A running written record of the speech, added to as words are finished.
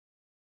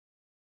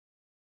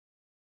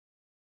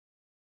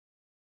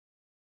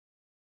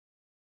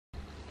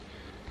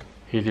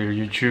either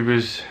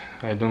YouTubers.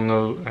 I don't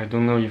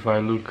know if I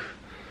look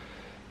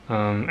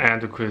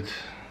adequate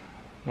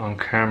on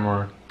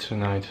camera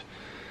tonight,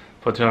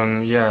 but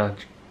yeah,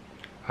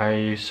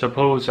 I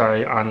suppose I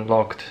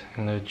unlocked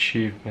an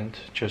achievement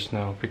just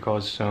now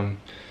because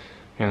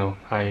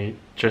I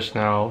just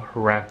now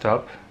wrapped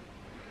up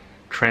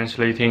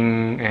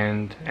translating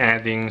and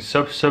adding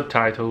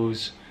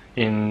subtitles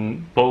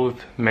in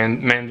both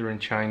Mandarin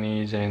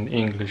Chinese and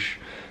English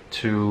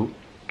to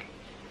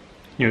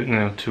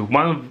to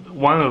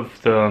one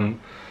of the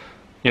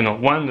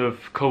one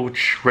of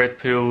Coach Red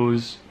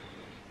Pill's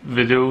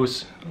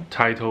videos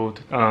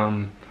titled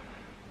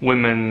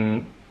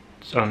 "Women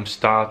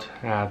start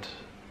at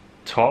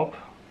top,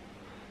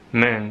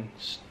 men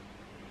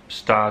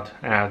start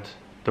at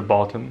the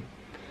bottom."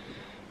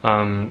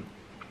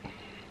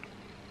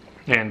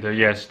 And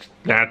yes,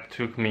 that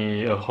took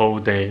me a whole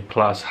day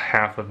plus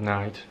half a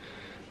night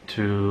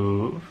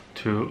to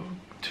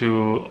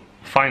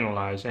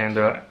finalize. And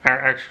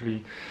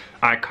actually,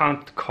 I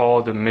can't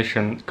call the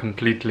mission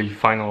completely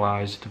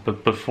finalized,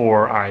 but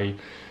before I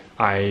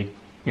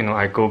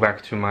go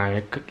back to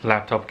my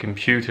laptop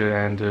computer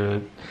and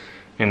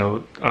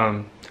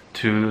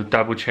to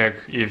double check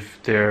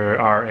if there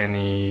are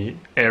any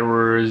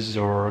errors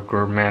or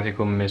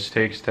grammatical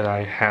mistakes that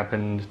I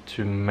happened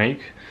to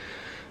make.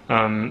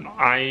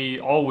 I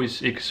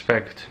always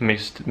expect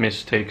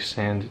mistakes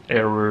and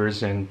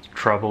errors and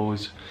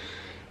troubles.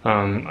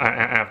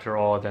 After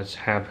all that's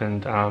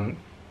happened,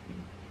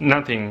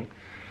 nothing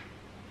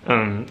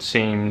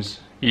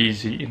seems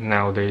easy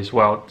nowadays.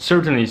 Well,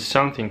 certainly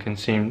something can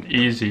seem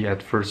easy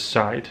at first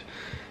sight,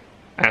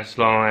 as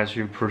long as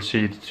you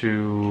proceed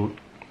to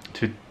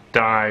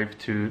dive,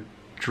 to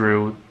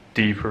drill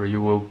deeper.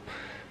 You will,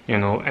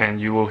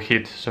 and you will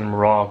hit some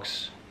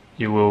rocks.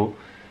 You will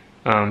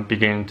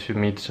begin to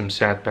meet some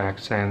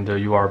setbacks, and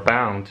you are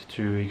bound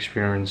to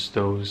experience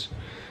those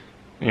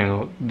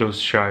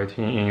shite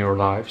in your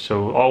life.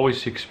 So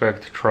always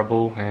expect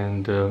trouble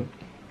and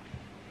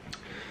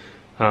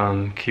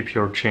keep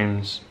your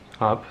chins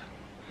up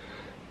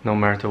no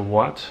matter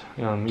what,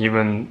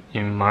 even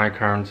in my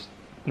current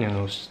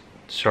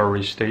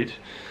sorry state.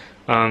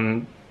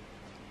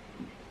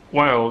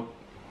 Well,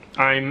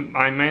 I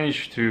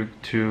managed to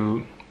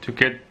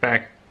get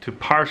back, to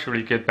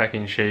partially get back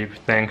in shape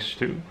thanks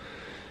to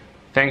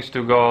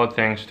God,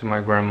 thanks to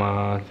my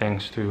grandma,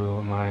 thanks to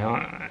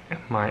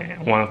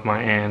one of my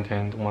aunt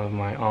and one of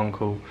my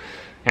uncle,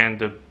 and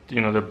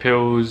the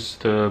pills,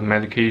 the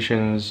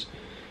medications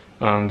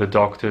the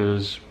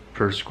doctors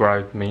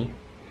prescribed me.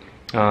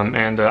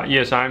 And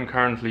yes, I'm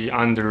currently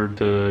under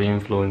the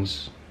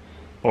influence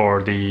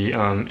or the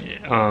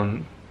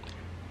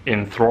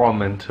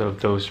enthrallment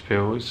of those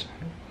pills.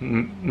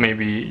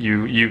 Maybe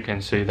you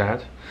can say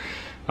that.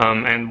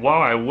 And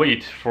while I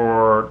wait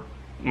for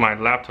my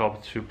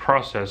laptop to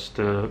process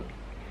the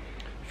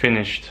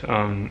finished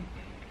the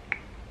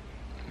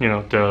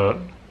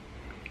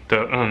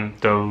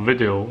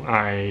video,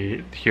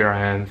 here I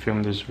am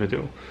film this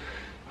video,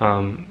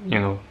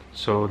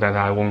 so that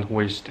I won't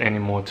waste any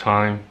more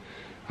time.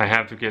 I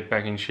have to get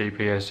back in shape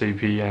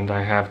ASAP, and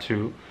I have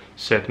to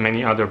set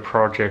many other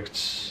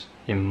projects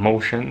in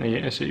motion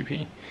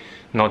ASAP,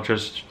 not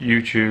just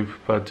YouTube,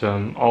 but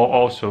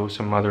also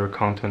some other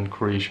content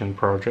creation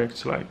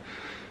projects like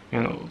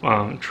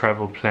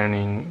travel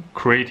planning,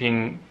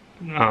 creating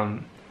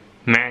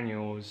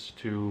manuals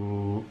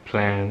to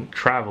plan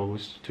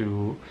travels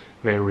to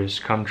various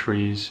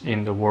countries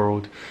in the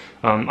world.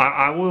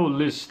 I will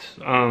list,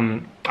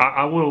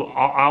 I will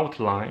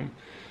outline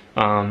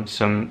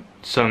some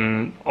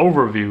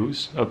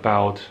overviews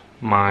about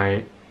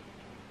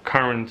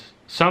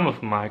some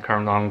of my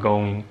current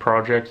ongoing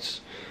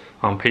projects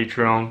on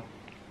Patreon,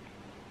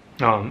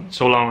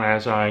 so long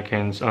as I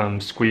can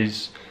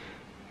squeeze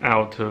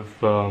out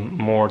of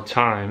more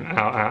time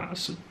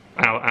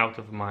out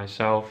of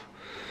myself,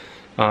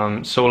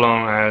 so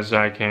long as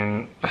I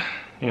can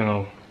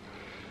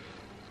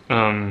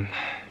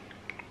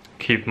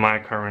keep my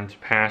current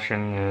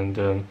passion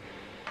and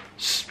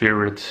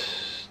spirit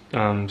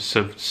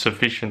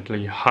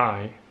sufficiently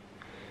high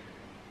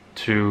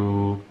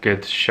to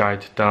get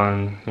shite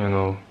done,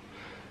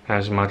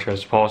 as much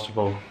as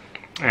possible.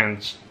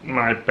 And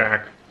my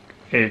back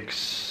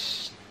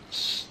aches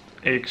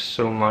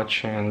so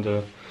much,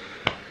 and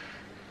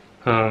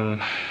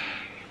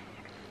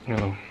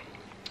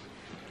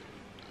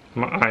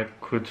I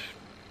could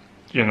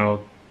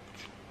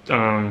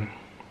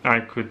I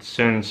could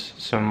sense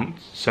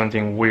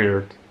something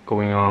weird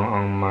going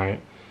on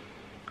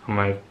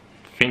my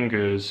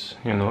fingers,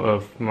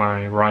 of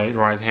my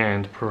right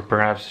hand,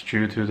 perhaps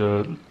due to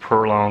the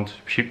prolonged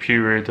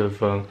period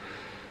of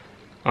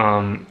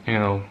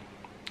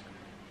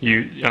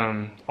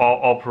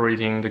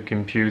operating the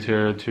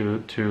computer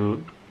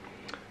to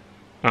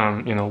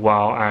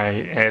while I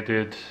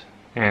edit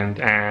and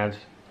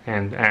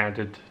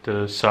added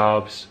the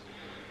subs,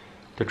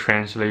 the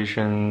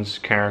translations,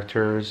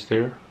 characters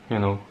there,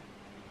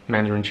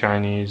 Mandarin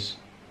Chinese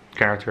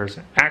characters.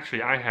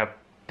 Actually, I have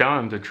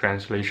done the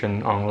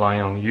translation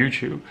online on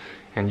YouTube,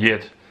 and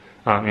yet,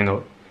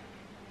 I've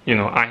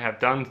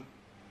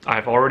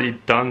already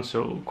done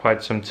so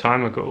quite some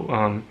time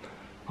ago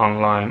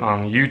online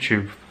on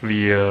YouTube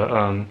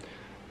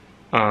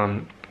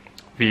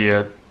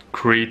via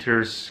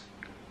creators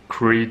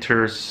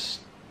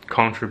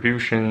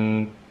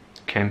contribution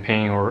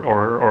campaign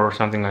or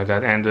something like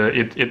that, and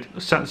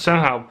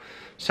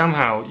somehow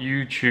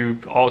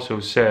YouTube also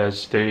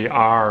says they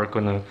are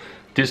gonna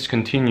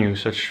discontinue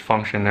such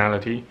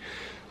functionality,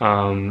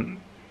 and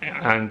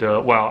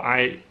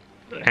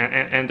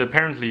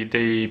apparently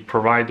they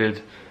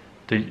provided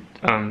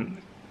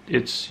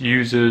its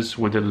users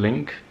with a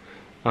link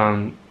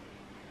that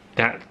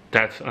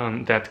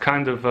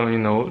kind of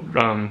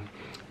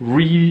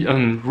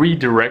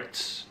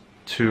redirects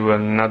to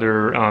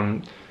another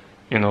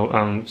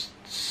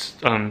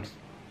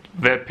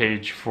web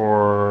page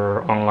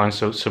for online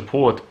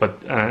support,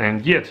 but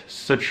and yet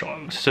such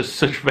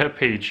web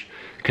page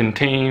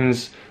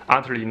contains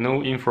utterly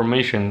no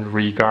information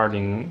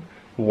regarding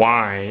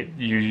why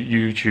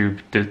YouTube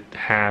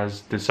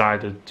has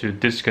decided to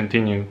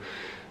discontinue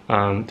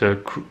the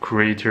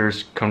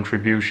creators'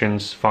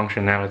 contributions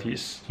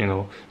functionalities,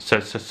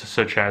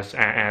 such as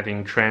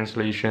adding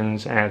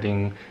translations,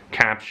 adding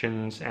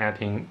captions,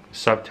 adding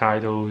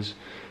subtitles,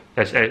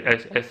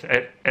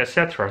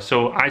 etc.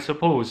 So I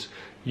suppose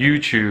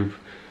YouTube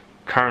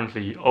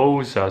currently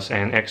owes us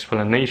an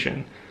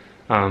explanation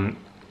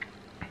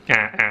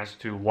as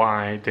to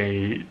why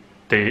they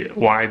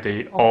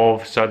all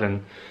of a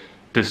sudden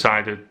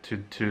decided to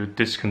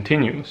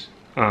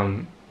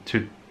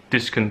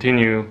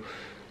discontinue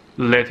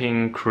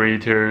letting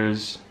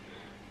creators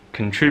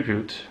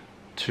contribute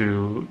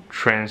to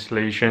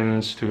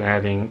translations, to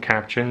adding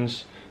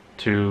captions,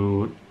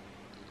 to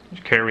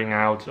carrying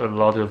out a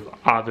lot of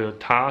other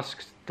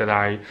tasks that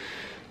I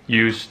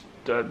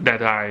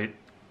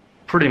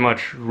pretty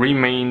much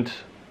remained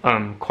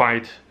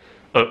quite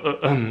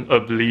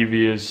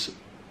oblivious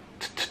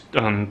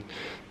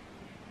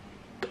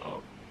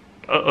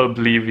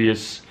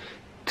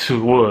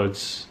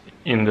towards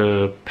in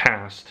the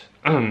past.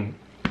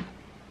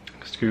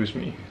 Excuse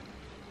me.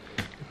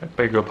 I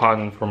beg your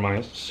pardon for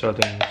my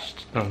sudden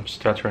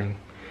stuttering.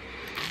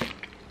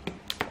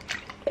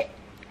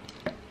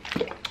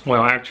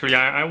 Well, actually,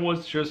 I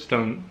was just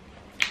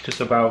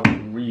about to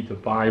read the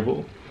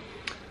Bible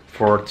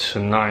for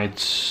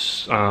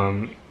tonight's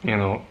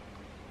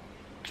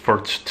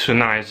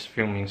tonight's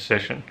filming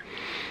session,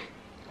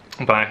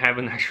 but I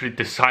haven't actually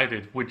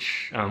decided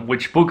which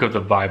book of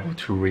the Bible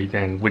to read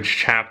and which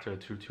chapter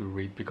to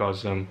read,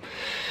 because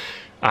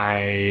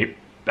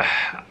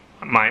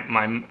my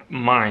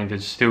mind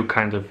is still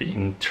kind of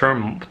in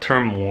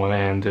turmoil,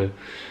 and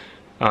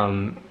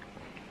on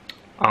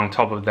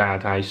top of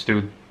that, I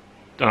still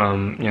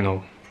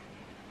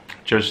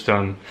just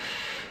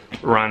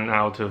run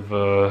out of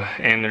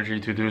energy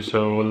to do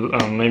so.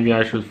 Maybe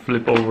I should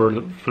flip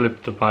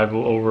the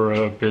Bible over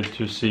a bit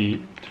to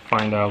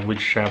find out which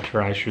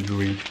chapter I should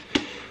read.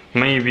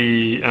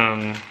 Maybe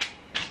I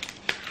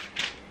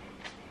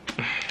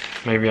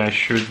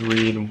should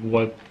read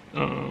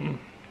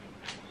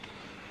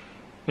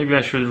maybe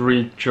I should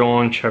read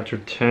John chapter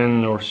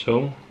 10 or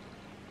so.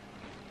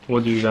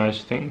 What do you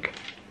guys think?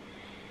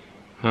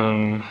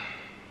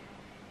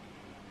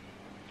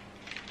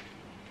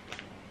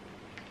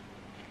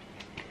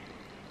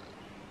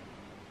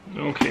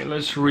 Okay,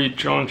 let's read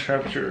John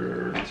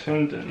chapter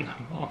 10 then,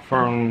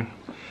 from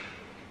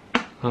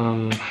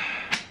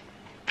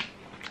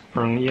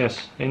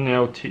yes,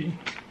 NLT,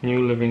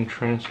 New Living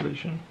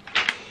Translation.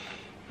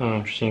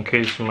 Just in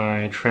case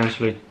my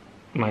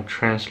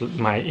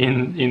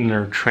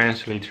inner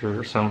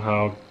translator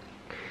somehow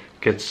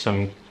gets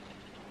some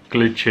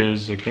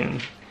glitches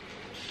again.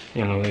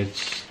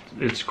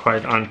 It's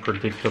quite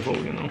unpredictable,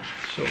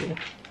 So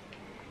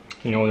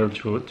in order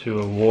to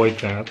avoid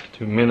that,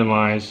 to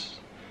minimize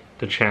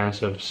the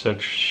chance of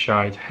such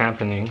shite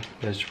happening,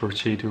 let's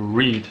proceed to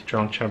read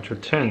John chapter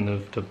 10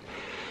 of the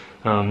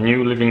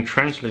New Living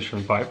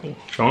Translation Bible.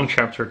 John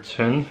chapter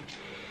 10,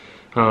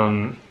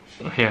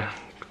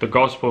 the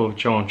Gospel of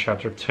John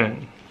chapter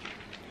 10.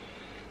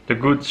 The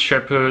Good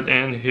Shepherd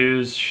and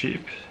his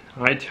sheep.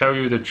 I tell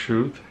you the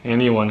truth,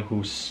 anyone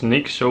who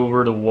sneaks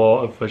over the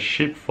wall of a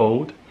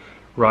sheepfold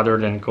rather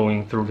than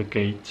going through the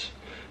gate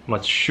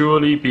must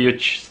surely be a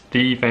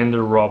thief and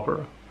a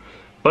robber.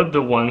 But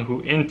the one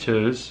who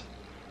enters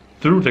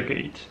through the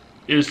gate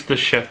is the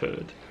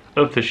shepherd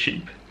of the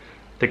sheep.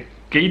 The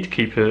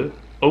gatekeeper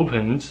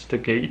opens the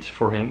gate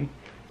for him,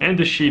 and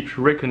the sheep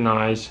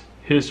recognize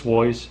his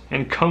voice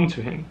and come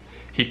to him.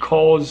 He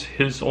calls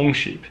his own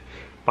sheep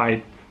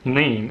by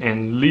name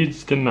and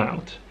leads them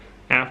out.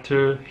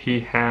 After he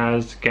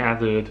has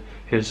gathered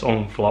his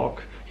own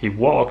flock, he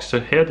walks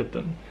ahead of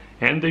them,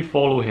 and they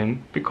follow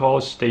him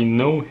because they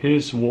know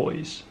his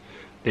voice.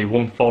 They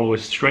won't follow a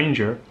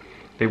stranger.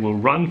 They will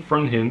run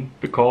from him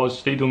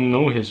because they don't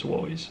know his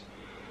voice.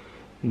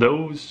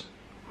 Those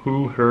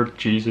who heard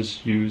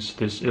Jesus use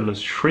this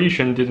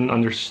illustration didn't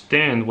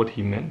understand what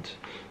he meant.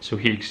 So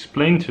he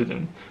explained to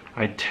them,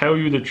 I tell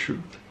you the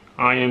truth,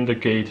 I am the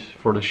gate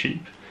for the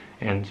sheep,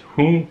 and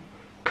who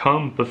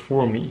come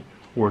before me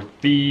were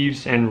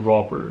thieves and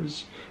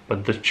robbers,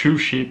 but the true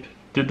sheep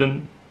did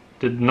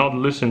not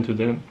listen to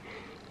them.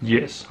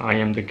 Yes, I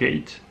am the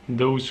gate.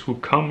 Those who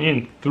come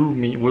in through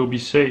me will be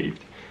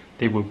saved.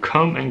 They will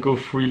come and go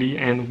freely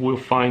and will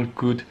find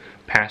good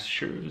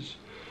pastures.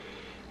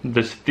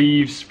 The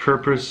thief's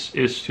purpose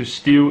is to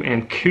steal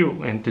and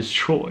kill and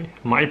destroy.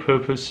 My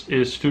purpose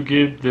is to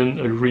give them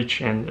a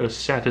rich and a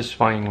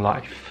satisfying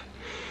life.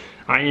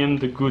 I am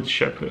the good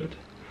shepherd.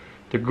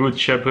 The good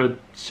shepherd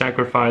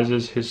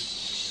sacrifices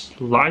his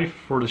life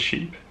for the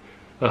sheep.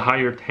 A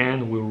hired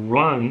hand will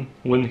run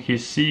when he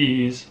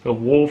sees a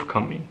wolf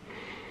coming.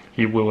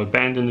 He will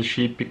abandon the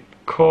sheep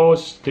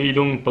because they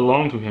don't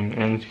belong to him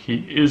and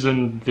he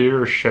isn't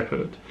their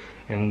shepherd.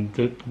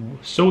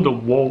 So the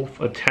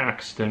wolf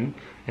attacks them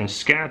and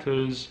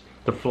scatters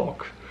the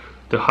flock.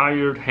 The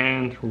hired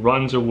hand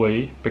runs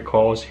away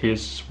because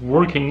he's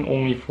working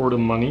only for the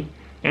money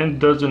and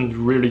doesn't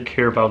really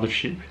care about the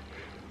sheep.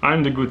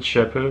 I'm the good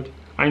shepherd.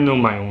 I know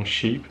my own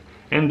sheep,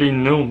 and they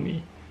know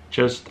me,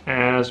 just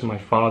as my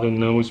Father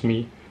knows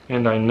me,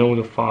 and I know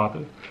the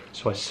Father.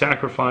 So I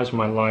sacrifice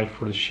my life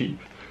for the sheep.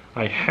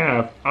 I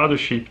have other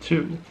sheep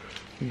too,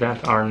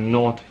 that are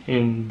not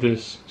in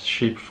this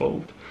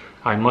sheepfold.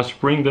 I must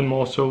bring them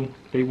also.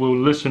 They will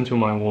listen to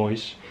my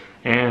voice,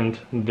 and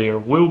there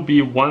will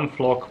be one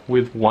flock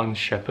with one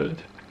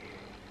shepherd.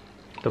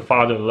 The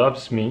Father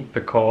loves me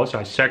because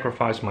I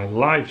sacrifice my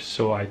life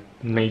so I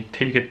may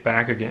take it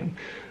back again.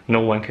 No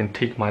one can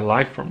take my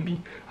life from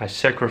me. I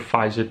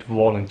sacrifice it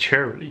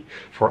voluntarily,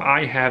 for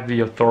I have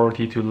the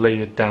authority to lay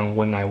it down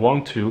when I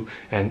want to,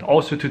 and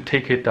also to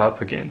take it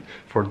up again.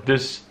 For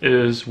this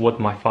is what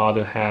my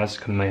Father has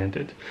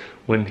commanded.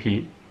 When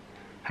he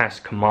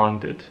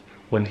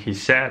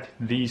said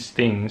these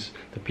things,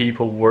 the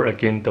people were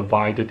again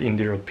divided in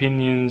their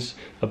opinions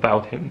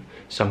about him.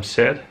 Some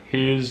said,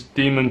 he is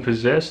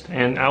demon-possessed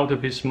and out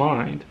of his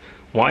mind.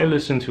 Why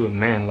listen to a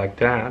man like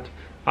that?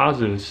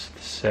 Others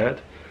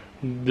said,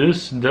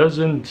 this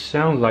doesn't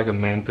sound like a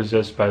man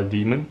possessed by a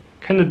demon.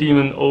 Can the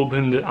demon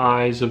open the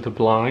eyes of the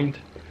blind?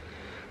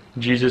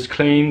 Jesus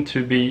claims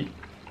to be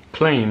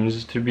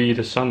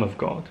the Son of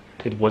God.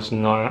 It was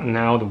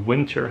now the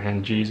winter,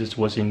 and Jesus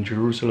was in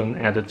Jerusalem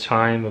at the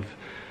time of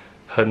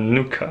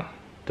Hanukkah,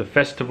 the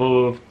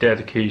festival of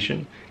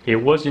dedication. He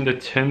was in the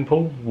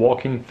temple,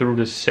 walking through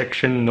the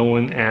section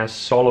known as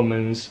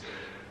Solomon's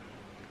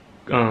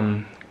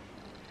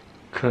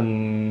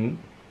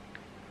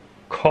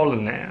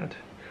colonnade.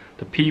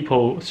 The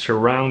people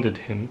surrounded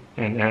him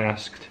and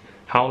asked,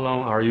 how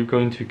long are you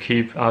going to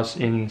keep us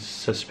in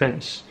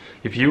suspense?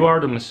 If you are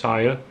the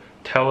Messiah,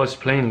 tell us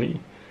plainly.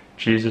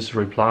 Jesus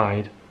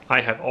replied,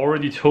 I have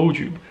already told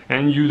you,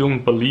 and you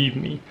don't believe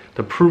me.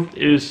 The proof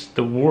is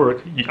the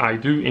work I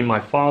do in my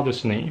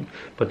Father's name,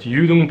 but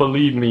you don't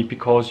believe me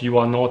because you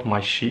are not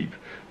my sheep.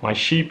 My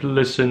sheep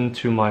listen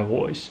to my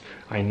voice.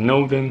 I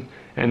know them,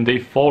 and they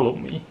follow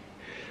me.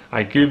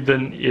 I give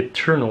them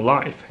eternal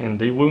life, and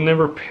they will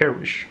never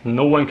perish.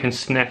 No one can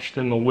snatch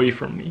them away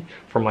from me,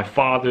 for my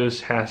Father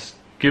has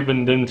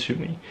given them to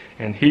me,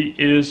 and he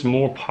is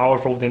more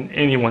powerful than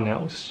anyone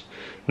else.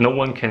 No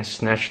one can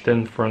snatch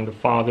them from the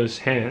Father's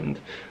hand.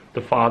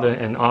 The Father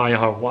and I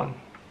are one.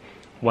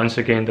 Once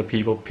again the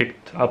people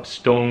picked up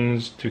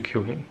stones to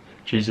kill him.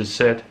 Jesus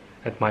said,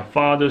 at my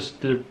Father's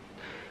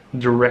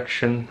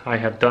direction I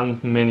have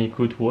done many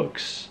good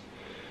works.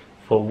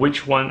 For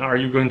which one are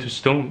you going to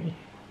stone me?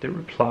 They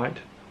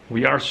replied,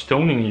 we are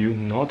stoning you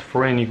not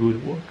for any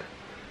good work,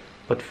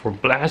 but for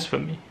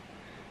blasphemy.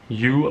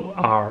 You,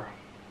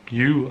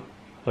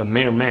 a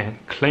mere man,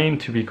 claim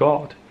to be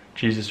God.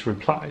 Jesus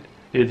replied,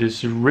 it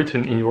is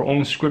written in your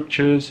own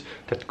scriptures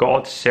that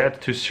God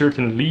said to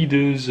certain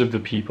leaders of the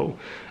people,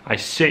 I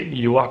say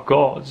you are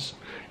gods,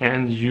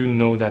 and you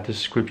know that the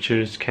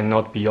scriptures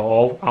cannot be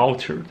all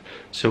altered.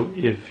 So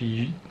if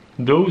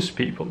those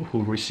people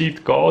who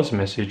received God's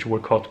message were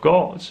called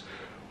gods,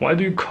 why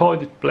do you call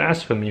it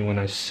blasphemy when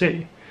I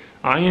say,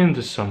 I am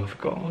the Son of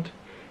God?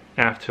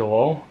 After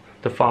all,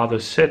 the Father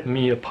set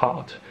me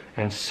apart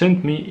and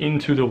sent me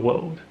into the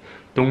world.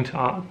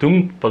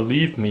 Don't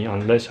believe me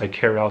unless I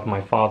carry out my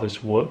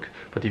Father's work,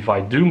 but if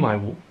I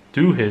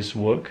do his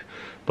work,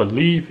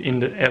 believe in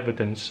the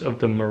evidence of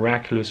the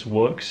miraculous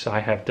works I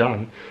have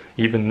done.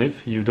 Even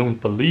if you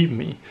don't believe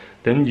me,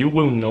 then you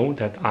will know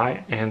that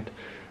I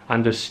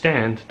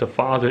understand the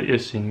Father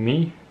is in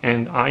me,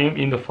 and I am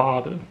in the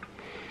Father.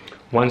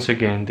 Once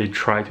again they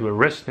tried to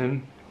arrest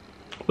him,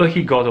 but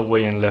he got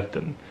away and left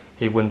them.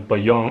 He went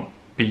beyond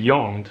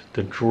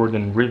the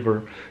Jordan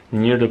River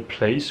near the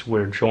place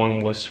where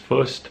John was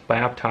first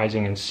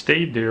baptizing and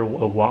stayed there a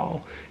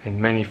while, and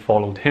many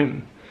followed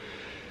him.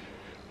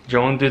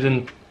 John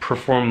didn't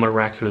perform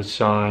miraculous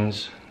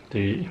signs,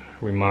 they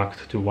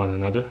remarked to one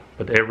another,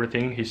 but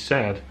everything he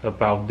said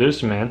about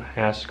this man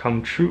has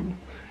come true,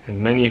 and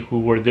many who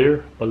were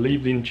there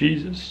believed in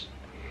Jesus.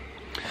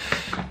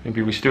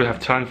 Maybe we still have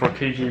time for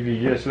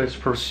KJV. Yes, let's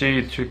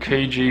proceed to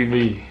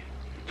KJV.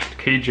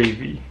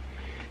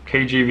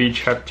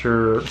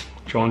 KJV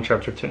John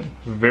chapter 10.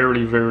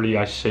 Verily, verily,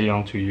 I say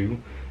unto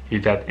you, he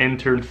that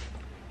entereth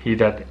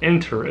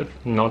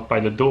not by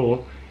the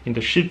door in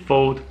the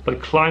sheepfold,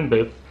 but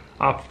climbeth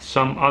up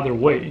some other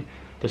way,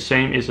 the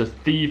same is a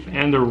thief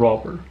and a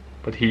robber.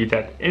 But he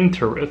that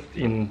entereth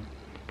in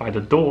by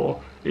the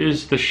door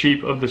is the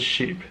shepherd of the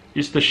sheep.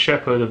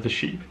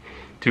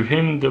 To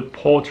him the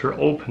porter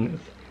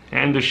openeth,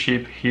 and the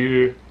sheep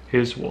hear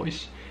his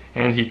voice,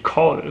 and he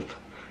calleth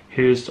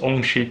his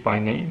own sheep by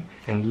name,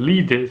 and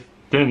leadeth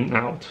them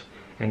out.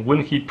 And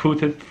when he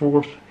putteth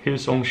forth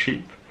his own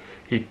sheep,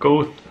 he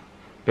goeth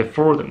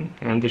before them,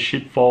 and the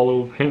sheep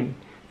follow him,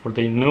 for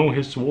they know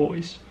his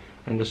voice.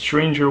 And the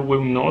stranger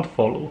will not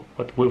follow,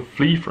 but will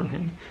flee from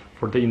him,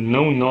 for they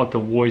know not the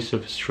voice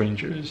of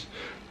strangers.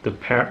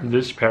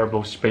 This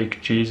parable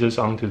spake Jesus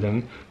unto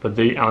them, but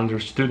they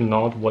understood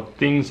not what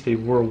things they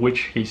were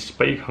which he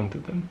spake unto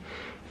them.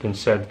 Then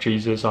said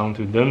Jesus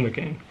unto them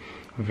again,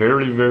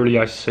 Verily, verily,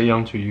 I say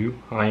unto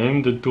you, I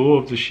am the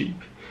door of the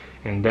sheep.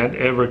 And that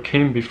ever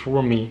came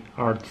before me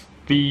are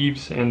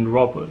thieves and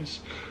robbers,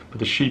 but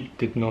the sheep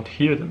did not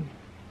hear them.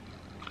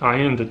 I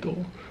am the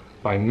door.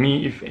 By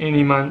me, if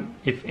any man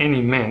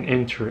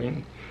enter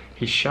in,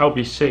 he shall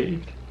be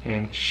saved,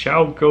 and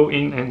shall go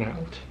in and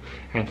out,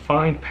 and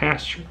find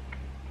pasture.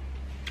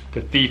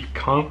 The thief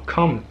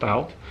cometh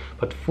out,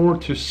 but for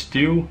to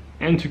steal,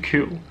 and to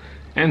kill,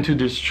 and to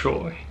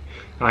destroy.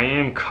 I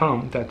am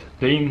come that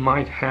they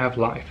might have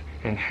life,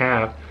 and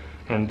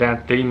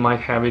that they might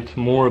have it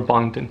more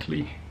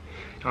abundantly.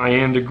 I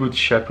am the good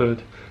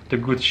shepherd. The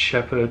good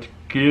shepherd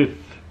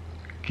giveth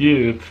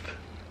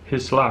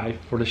his life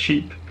for the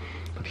sheep.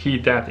 But he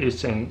that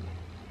is an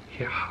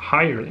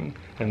hireling,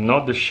 and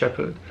not the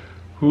shepherd,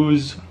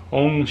 whose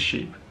own the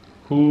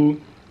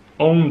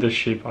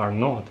sheep are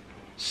not,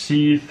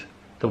 seeth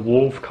the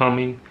wolf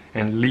coming,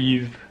 and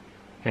leaveth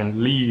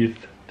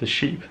the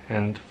sheep,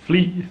 and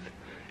fleeth,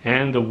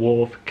 and the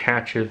wolf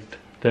catcheth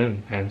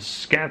them, and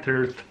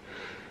scattereth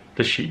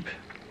the sheep.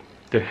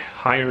 The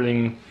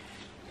hireling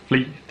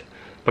fleeth,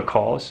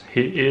 because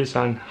he is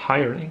an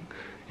hireling,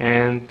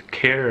 and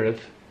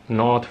careth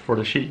not for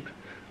the sheep.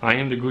 I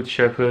am the good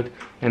shepherd,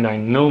 and I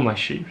know my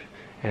sheep,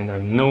 and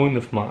am known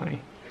of mine.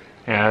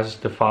 As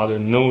the Father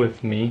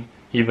knoweth me,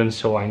 even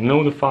so I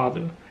know the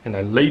Father, and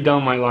I lay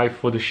down my life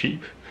for the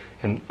sheep.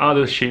 And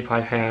other sheep I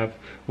have,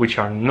 which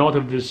are not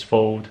of this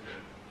fold,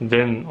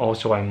 then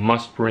also I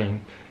must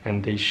bring,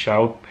 and they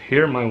shall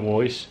hear my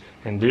voice,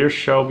 and there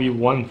shall be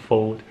one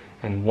fold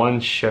and one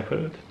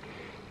shepherd.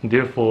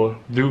 Therefore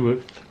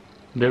doeth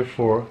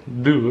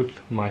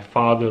my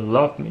Father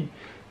love me,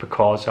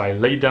 because I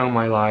lay down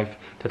my life,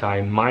 that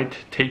I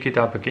might take it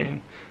up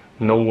again.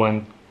 No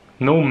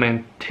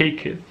man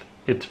taketh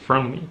it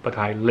from me, but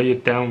I lay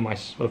it down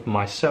of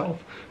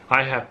myself.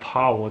 I have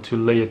power to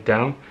lay it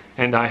down,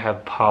 and I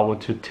have power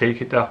to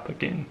take it up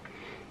again.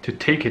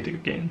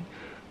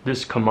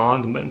 This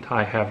commandment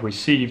I have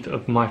received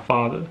of my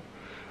Father.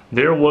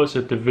 There was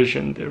a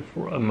division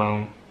therefore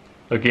among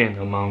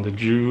the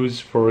Jews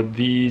for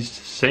these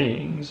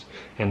sayings,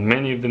 and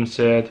many of them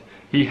said,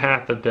 He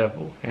hath the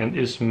devil, and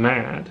is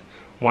mad.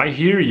 Why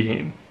hear ye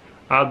him?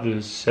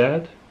 Others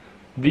said,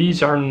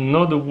 These are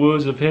not the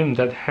words of him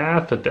that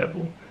hath the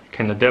devil.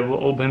 Can the devil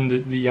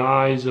open the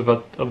eyes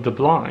of the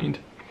blind?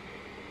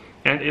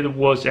 And it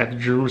was at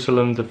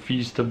Jerusalem the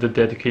feast of the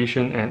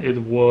dedication, and it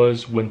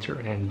was winter.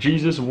 And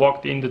Jesus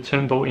walked in the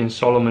temple in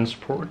Solomon's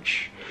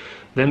porch.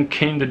 Then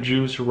came the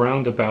Jews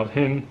round about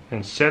him,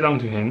 and said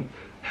unto him,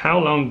 How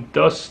long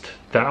dost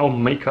thou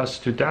make us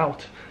to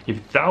doubt?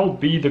 If thou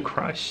be the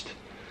Christ,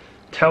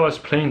 tell us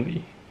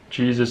plainly.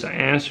 Jesus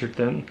answered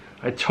them,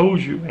 I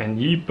told you, and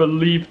ye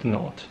believed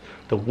not.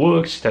 The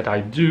works that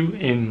I do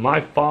in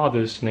my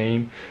Father's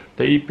name,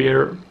 they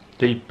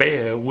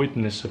bear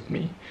witness of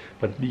me.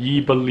 But ye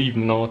believe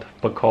not,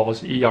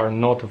 because ye are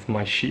not of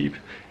my sheep.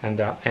 And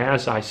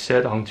as I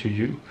said unto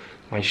you,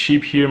 my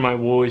sheep hear my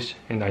voice,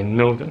 and I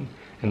know them,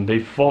 and they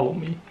follow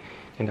me.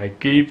 And I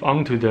gave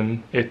unto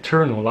them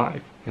eternal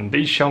life, and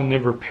they shall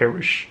never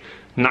perish,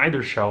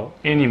 neither shall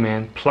any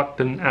man pluck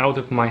them out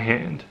of my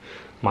hand.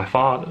 My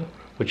Father,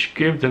 which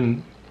gave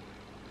them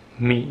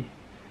me,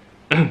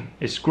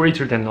 is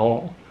greater than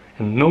all,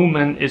 and no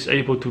man is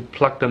able to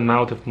pluck them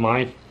out of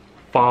my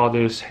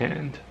Father's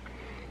hand.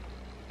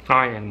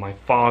 I and my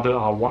Father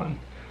are one.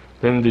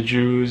 Then the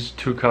Jews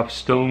took up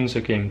stones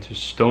again to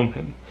stone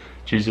him.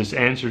 Jesus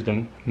answered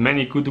them,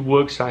 Many good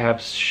works I have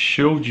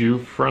showed you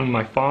from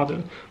my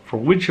Father. For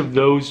which of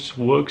those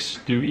works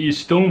do ye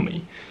stone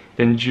me?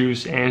 Then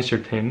Jews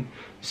answered him,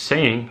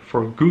 saying,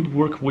 For good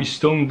work we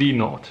stone thee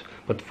not,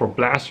 but for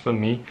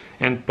blasphemy,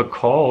 and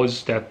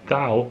because that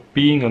thou,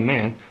 being a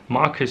man,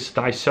 mockest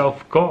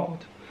thyself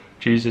God.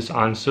 Jesus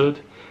answered,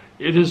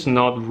 It is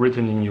not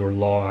written in your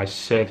law, I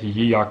said,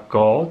 Ye are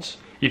gods.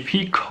 If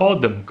he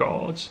called them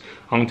gods,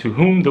 unto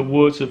whom the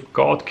words of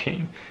God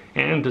came,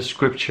 and the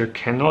scripture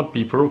cannot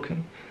be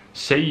broken,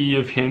 say ye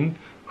of him,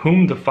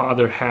 whom the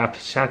Father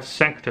hath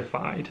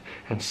sanctified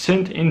and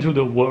sent into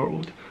the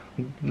world,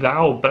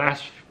 thou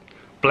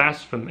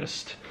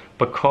blasphemest,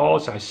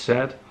 because I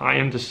said, I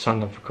am the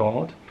Son of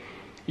God.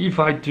 If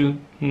I do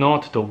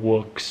not the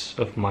works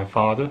of my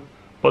Father,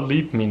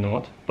 believe me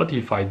not. But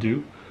if I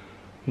do,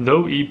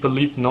 though ye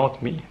believe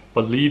not me,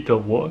 believe the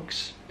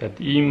works, that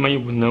ye may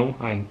know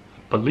and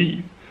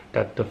believe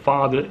that the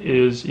Father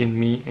is in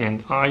me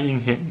and I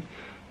in him.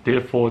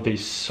 Therefore they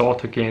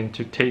sought again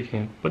to take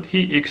him, but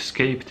he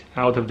escaped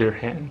out of their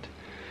hand,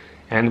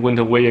 and went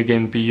away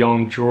again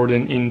beyond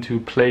Jordan into a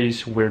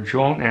place where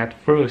John at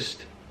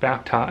first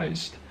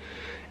baptized,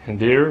 and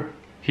there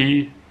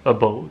he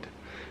abode.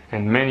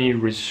 And many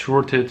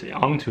resorted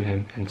unto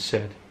him, and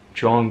said,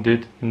 John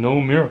did no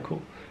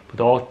miracle,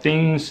 but all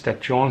things that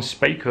John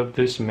spake of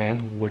this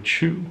man were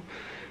true.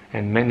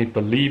 And many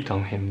believed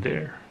on him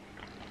there.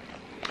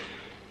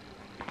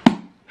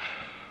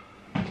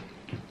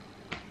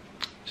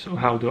 So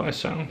how do I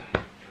sound?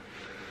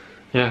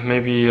 Yeah,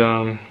 maybe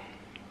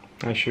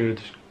I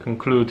should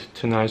conclude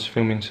tonight's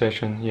filming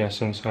session. Yeah,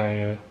 since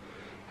I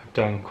have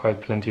done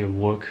quite plenty of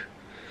work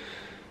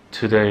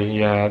today.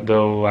 Yeah,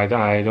 though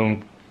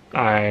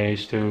I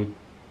still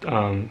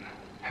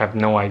have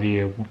no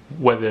idea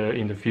whether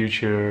in the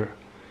future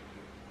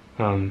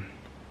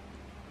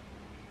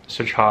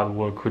such hard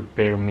work could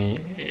bear me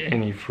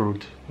any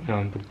fruit,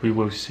 but we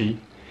will see.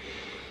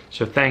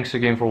 So thanks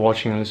again for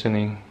watching and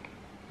listening.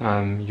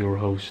 I'm your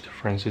host,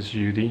 Francis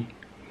Judy.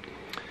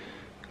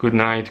 Good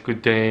night,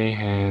 good day,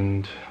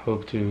 and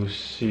hope to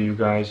see you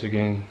guys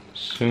again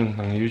soon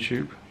on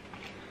YouTube.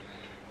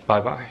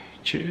 Bye bye.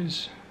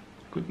 Cheers.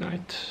 Good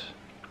night.